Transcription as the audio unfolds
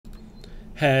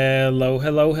Hello,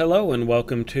 hello, hello, and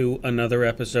welcome to another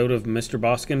episode of Mr.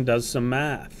 Boskin Does Some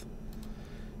Math.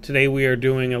 Today we are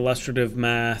doing Illustrative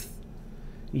Math,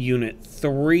 Unit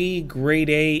 3, Grade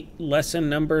 8, Lesson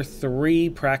Number 3,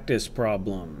 Practice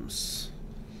Problems.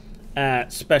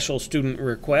 At special student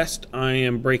request, I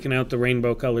am breaking out the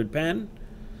rainbow-colored pen.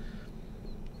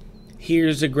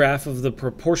 Here's a graph of the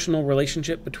proportional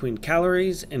relationship between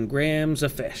calories and grams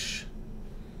of fish.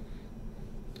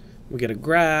 We get a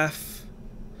graph.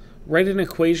 Write an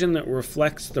equation that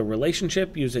reflects the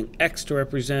relationship using x to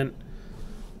represent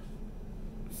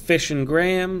fish in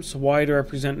grams, y to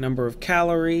represent number of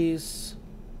calories.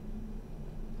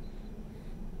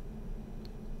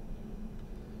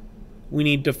 We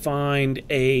need to find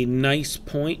a nice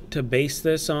point to base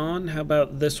this on. How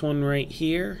about this one right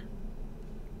here?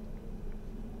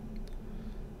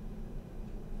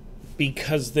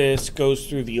 Because this goes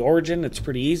through the origin, it's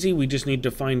pretty easy. We just need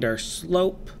to find our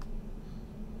slope.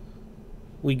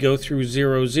 We go through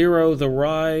 0, 0. The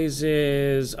rise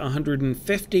is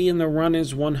 150 and the run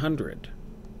is 100.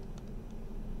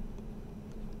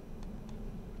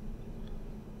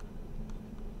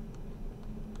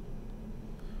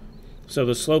 So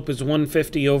the slope is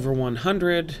 150 over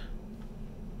 100.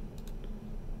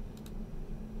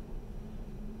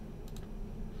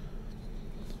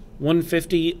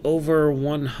 $150 over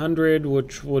 100,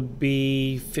 which would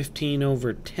be 15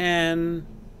 over 10.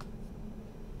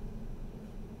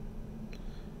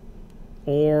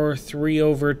 Or 3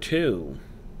 over 2.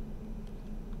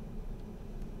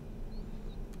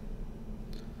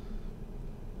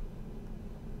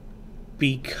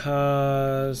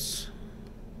 Because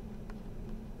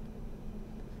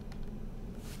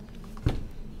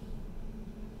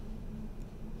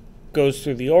goes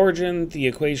through the origin, the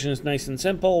equation is nice and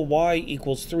simple. Y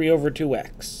equals 3 over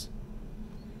 2x.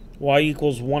 Y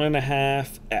equals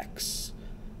 1.5 x.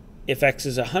 If x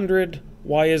is 100,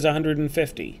 y is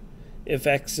 150. If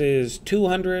x is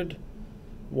 200,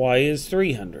 y is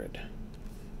 300.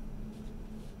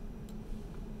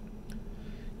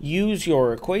 Use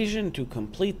your equation to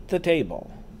complete the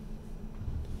table.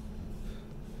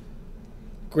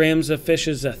 Grams of fish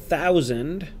is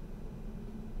 1,000.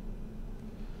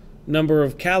 Number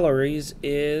of calories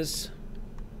is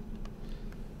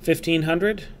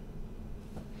 1,500.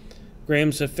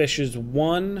 Grams of fish is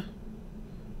 1.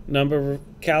 Number of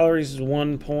calories is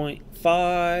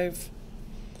 1.5.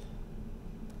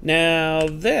 Now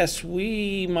this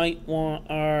we might want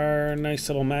our nice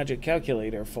little magic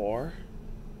calculator for.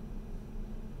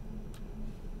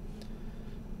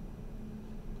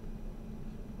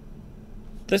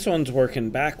 This one's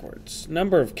working backwards.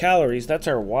 Number of calories, that's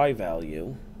our y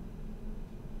value.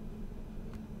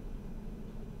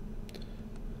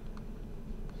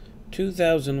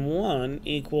 $2,001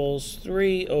 equals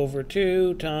 3 over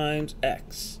 2 times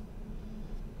x.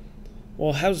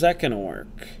 Well, how's that going to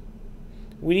work?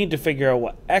 We need to figure out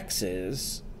what x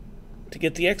is. To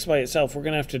get the x by itself, we're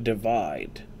going to have to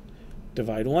divide.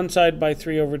 Divide one side by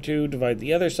 3 over 2, divide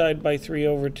the other side by 3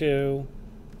 over 2.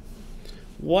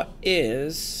 What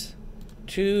is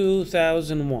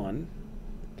 2001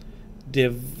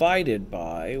 divided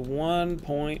by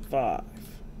 1.5?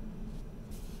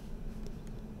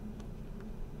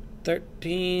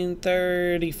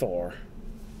 1334.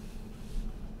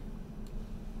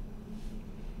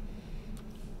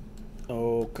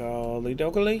 Okally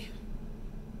dokally.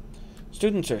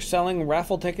 Students are selling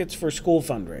raffle tickets for school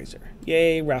fundraiser.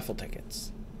 Yay, raffle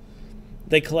tickets.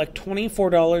 They collect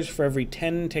 $24 for every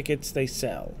 10 tickets they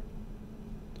sell.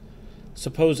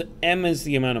 Suppose M is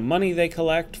the amount of money they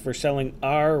collect for selling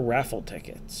R raffle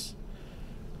tickets.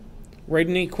 Write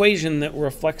an equation that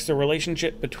reflects the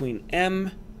relationship between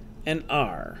M and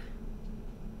R.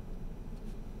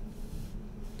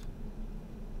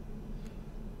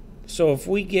 So if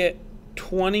we get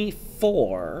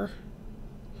 $24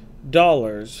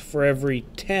 for every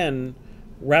 10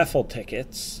 raffle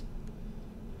tickets,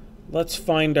 let's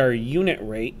find our unit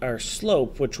rate, our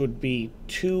slope, which would be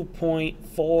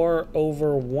 2.4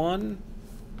 over 1.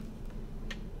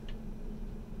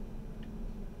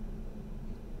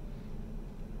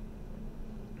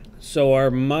 So our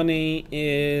money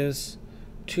is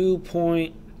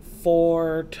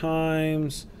 2.4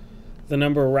 times the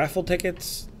number of raffle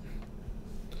tickets.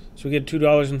 So we get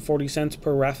 $2.40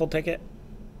 per raffle ticket.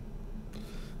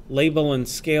 Label and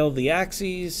scale the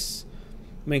axes.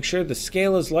 Make sure the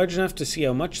scale is large enough to see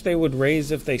how much they would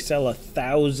raise if they sell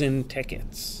 1,000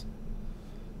 tickets.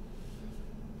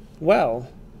 Well,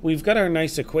 we've got our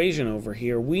nice equation over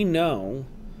here. We know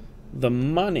the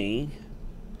money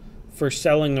for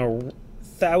selling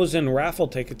 1,000 raffle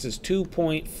tickets is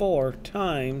 2.4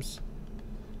 times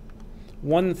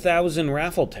 1,000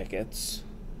 raffle tickets.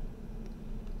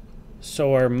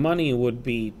 So our money would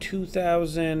be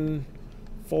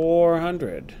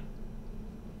 2,400.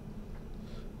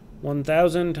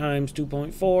 1,000 times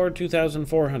 2.4,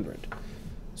 2,400.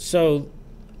 So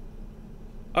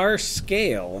our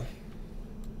scale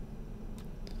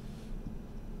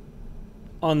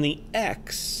on the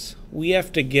X, we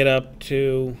have to get up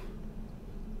to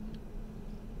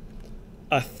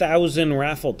 1,000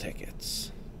 raffle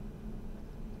tickets.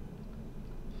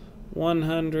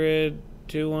 100,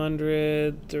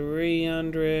 200,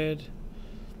 300,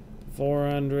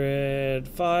 400,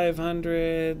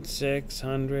 500,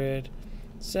 600,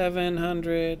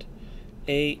 700,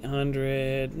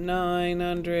 800,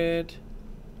 900,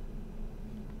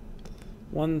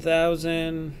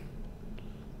 1,000,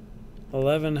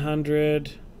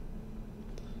 1,100,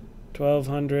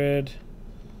 1,200,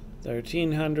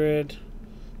 1,300,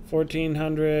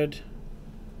 1,400.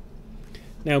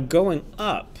 Now going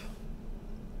up,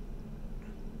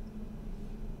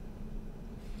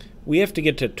 we have to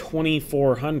get to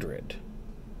 2,400.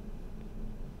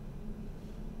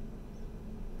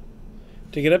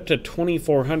 To get up to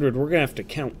 2,400, we're going to have to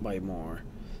count by more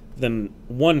than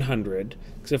 100.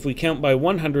 Because if we count by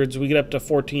 100s, we get up to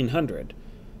 1,400.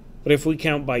 But if we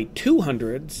count by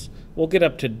 200s, we'll get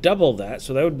up to double that.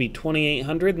 So that would be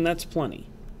 2,800, and that's plenty.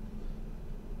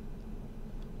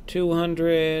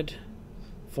 200,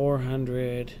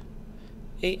 400,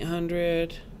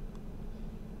 800,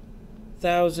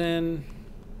 1,000,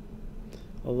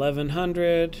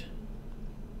 1,100.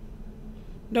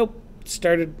 Nope,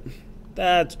 started.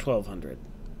 That's 1,200.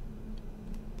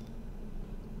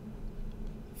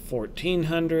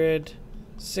 1,400,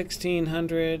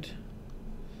 1,600,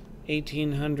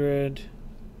 1,800,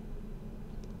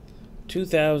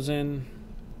 2,000,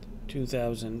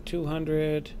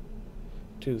 2,200,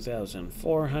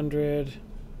 2,400,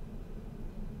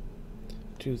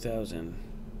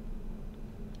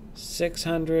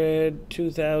 2,600,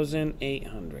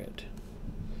 2,800.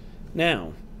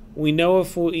 Now, we know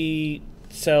if we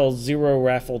sell 0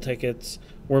 raffle tickets,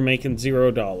 we're making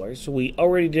 $0. So we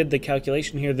already did the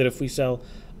calculation here that if we sell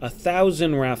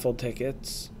 1,000 raffle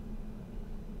tickets,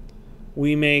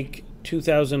 we make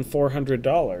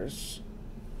 $2,400.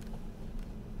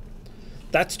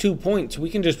 That's 2 points. We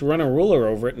can just run a ruler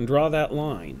over it and draw that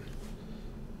line.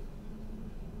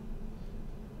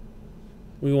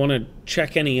 We want to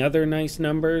check any other nice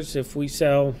numbers. If we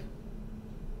sell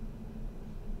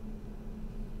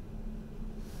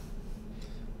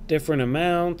different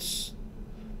amounts,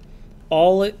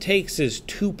 all it takes is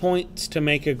 2 points to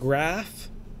make a graph.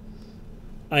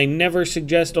 I never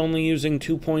suggest only using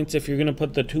 2 points if you're going to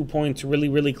put the 2 points really,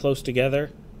 really close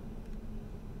together.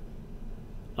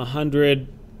 100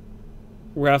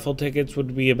 raffle tickets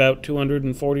would be about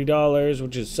 $240,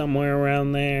 which is somewhere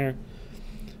around there.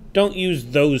 Don't use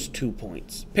those 2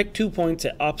 points. Pick 2 points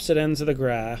at opposite ends of the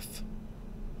graph.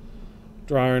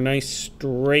 Draw a nice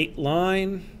straight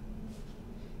line.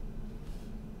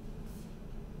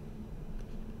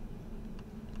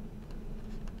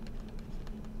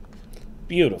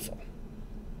 Beautiful.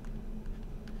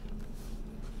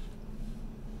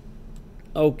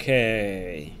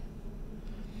 Okay.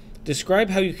 Describe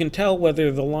how you can tell whether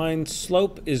the line's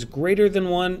slope is greater than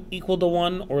 1, equal to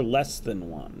 1, or less than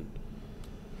 1.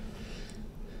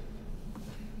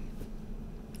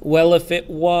 Well, if it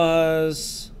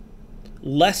was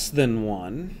less than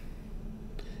 1,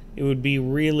 it would be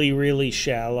really, really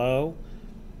shallow.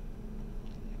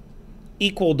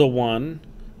 Equal to 1,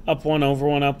 up 1 over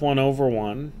 1, up 1 over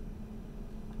 1.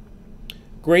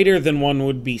 Greater than 1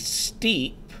 would be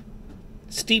steep.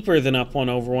 Steeper than up 1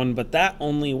 over 1, but that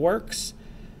only works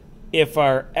if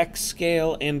our x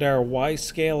scale and our y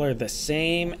scale are the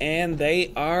same, and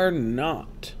they are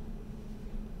not.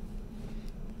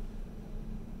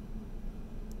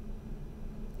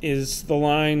 Is the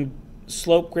line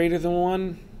slope greater than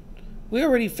 1? We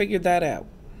already figured that out.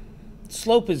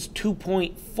 Slope is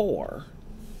 2.4.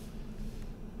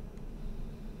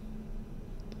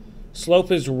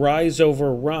 Slope is rise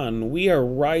over run. We are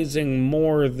rising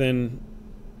more than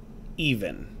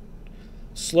even.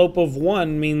 Slope of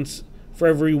 1 means for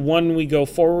every 1 we go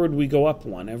forward, we go up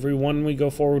 1. Every 1 we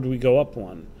go forward, we go up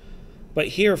 1. But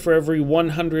here, for every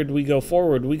 100 we go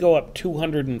forward, we go up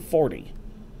 240.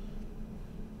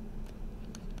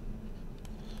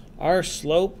 Our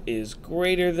slope is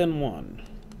greater than 1.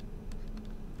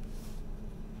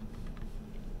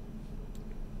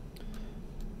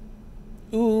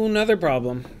 Ooh, another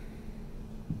problem.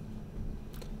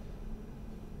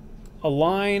 A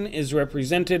line is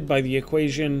represented by the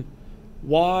equation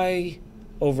y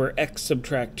over x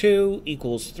subtract 2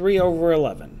 equals 3 over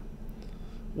 11.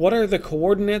 What are the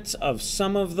coordinates of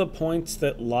some of the points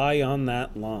that lie on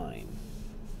that line?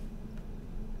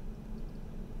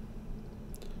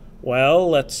 Well,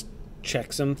 let's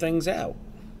check some things out.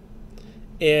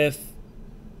 If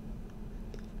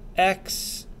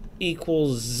x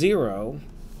equals 0,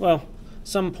 well,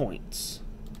 some points.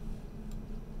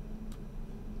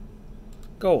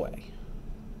 Go away.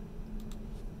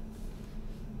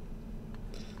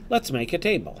 Let's make a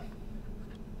table.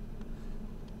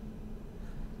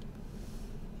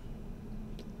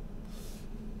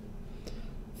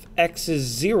 If x is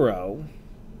 0,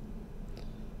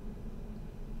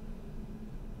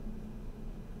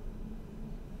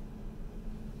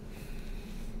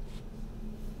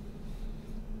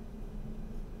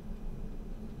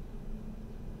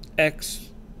 x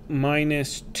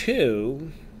minus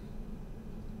 2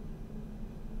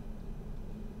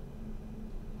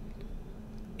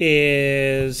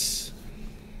 is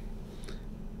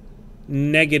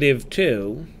negative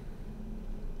 2.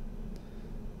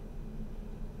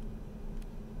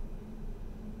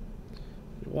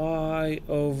 Y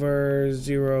over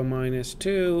 0 minus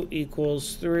 2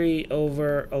 equals 3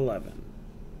 over 11.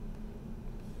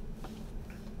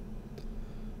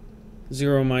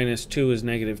 0 minus 2 is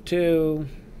negative 2.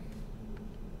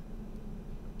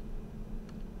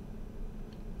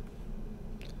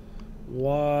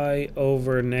 Y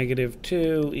over negative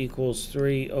 2 equals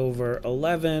 3 over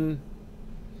 11.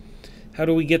 How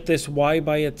do we get this y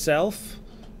by itself?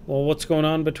 Well, what's going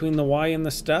on between the y and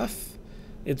the stuff?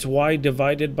 It's y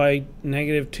divided by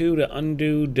negative 2. To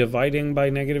undo dividing by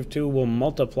negative 2, we'll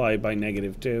multiply by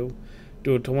negative 2.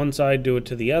 Do it to one side, do it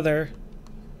to the other.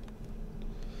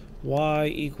 Y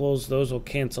equals, those will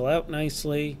cancel out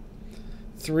nicely.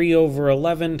 3 over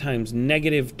 11 times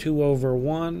negative 2 over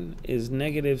 1 is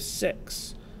negative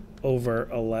 6 over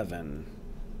 11.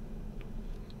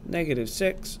 Negative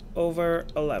 6 over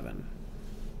 11.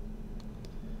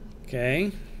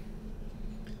 Okay.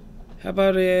 How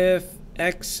about if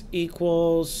x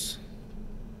equals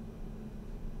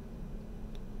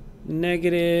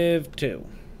negative 2?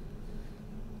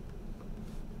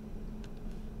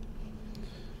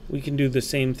 We can do the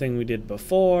same thing we did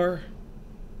before.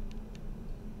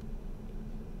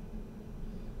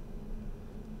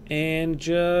 And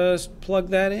just plug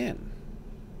that in.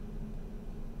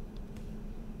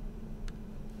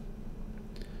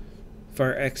 If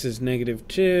our x is negative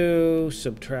 2,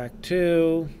 subtract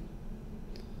 2.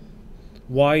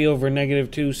 Y over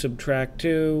negative 2 subtract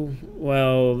 2,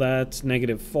 well, that's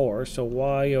negative 4. So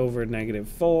y over negative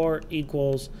 4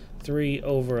 equals 3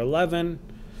 over 11.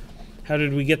 How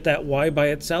did we get that y by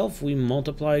itself? We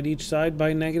multiplied each side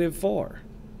by negative 4.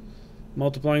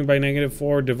 Multiplying by negative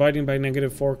 4, dividing by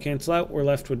negative 4 cancel out. We're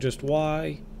left with just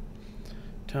y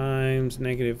times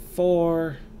negative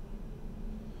 4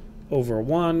 over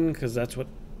 1, because that's what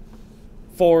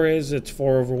 4 is. It's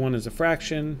 4 over 1 is a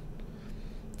fraction.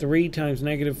 3 times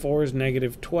negative 4 is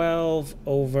negative 12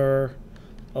 over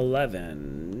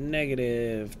 11.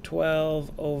 Negative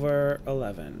 12 over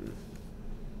 11.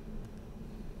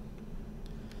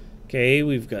 Okay,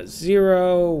 we've got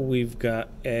 0. We've got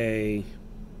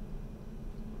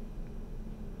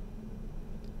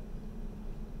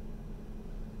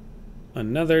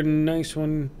another nice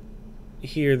one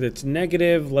here that's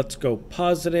negative. Let's go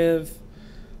positive.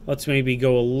 Let's maybe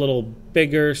go a little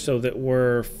bigger so that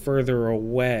we're further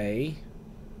away,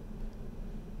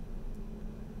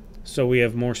 so we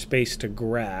have more space to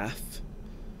graph.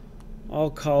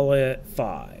 I'll call it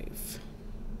 5.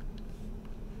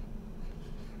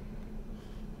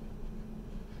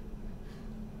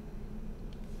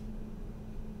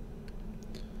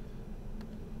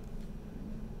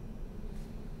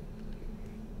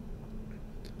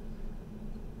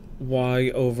 Y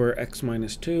over x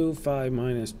minus 2, 5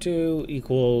 minus 2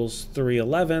 equals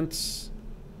 3/11.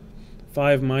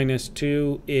 5 minus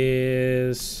 2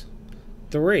 is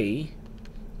 3,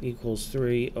 equals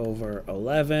 3 over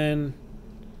 11.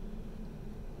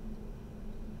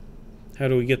 How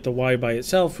do we get the y by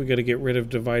itself? We got to get rid of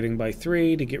dividing by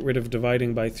 3. To get rid of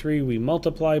dividing by 3, we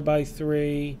multiply by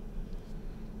 3.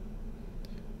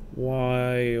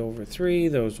 Y over 3,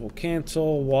 those will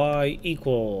cancel. Y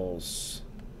equals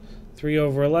 3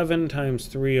 over 11 times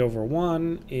 3 over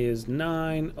 1 is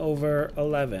 9 over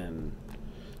 11.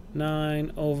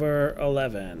 9 over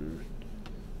 11.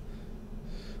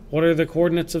 What are the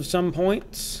coordinates of some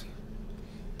points?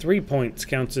 3 points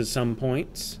counts as some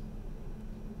points.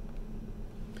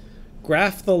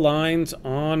 Graph the lines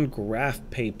on graph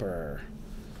paper.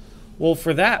 Well,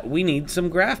 for that, we need some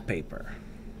graph paper.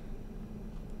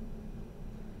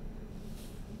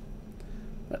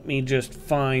 Let me just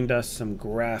find us some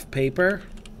graph paper.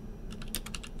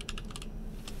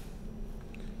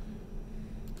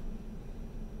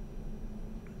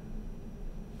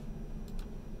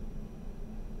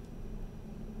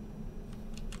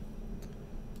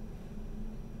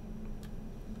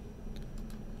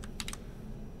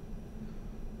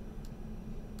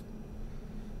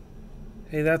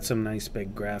 Hey, that's some nice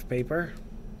big graph paper.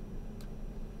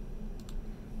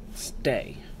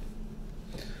 Stay.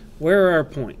 Where are our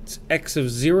points? X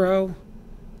of 0.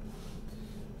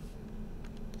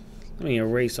 Let me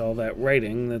erase all that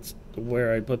writing. That's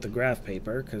where I put the graph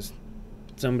paper, because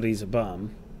somebody's a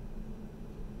bum.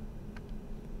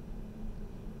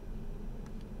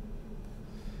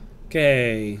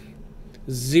 Okay.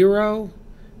 0,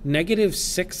 negative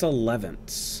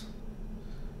 6/11.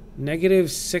 Negative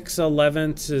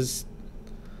 6/11 is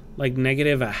like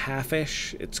negative a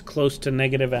half-ish. It's close to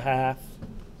negative a half.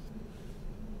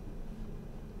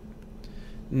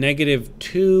 Negative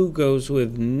 2 goes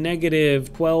with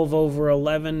negative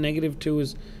 12/11. Negative 2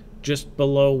 is just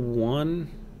below 1.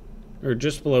 Or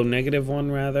just below negative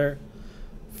 1, rather.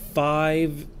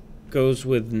 5 goes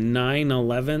with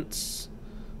 9/11,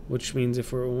 which means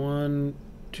if we're 1,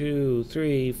 2,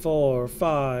 3, 4,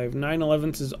 5,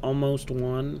 9/11 is almost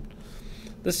 1.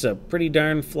 This is a pretty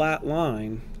darn flat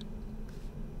line.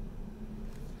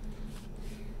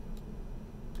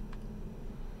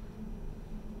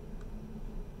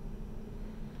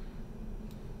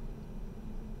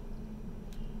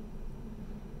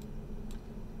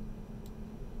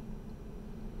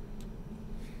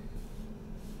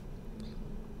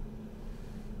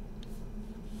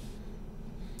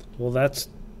 Well, that's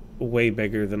way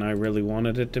bigger than I really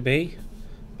wanted it to be,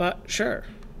 but sure.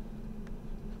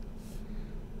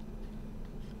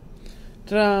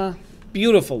 Ta-da!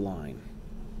 Beautiful line.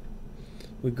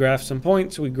 We graphed some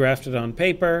points. We graphed it on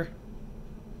paper.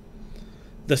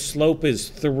 The slope is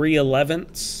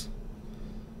 3/11,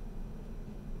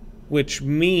 which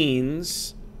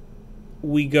means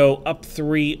we go up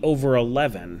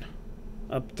 3/11.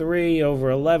 Up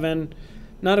 3/11.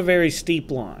 Not a very steep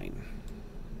line.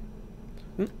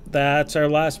 That's our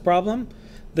last problem.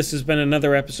 This has been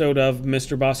another episode of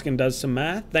Mr. Boskin Does Some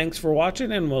Math. Thanks for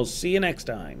watching, and we'll see you next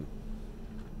time.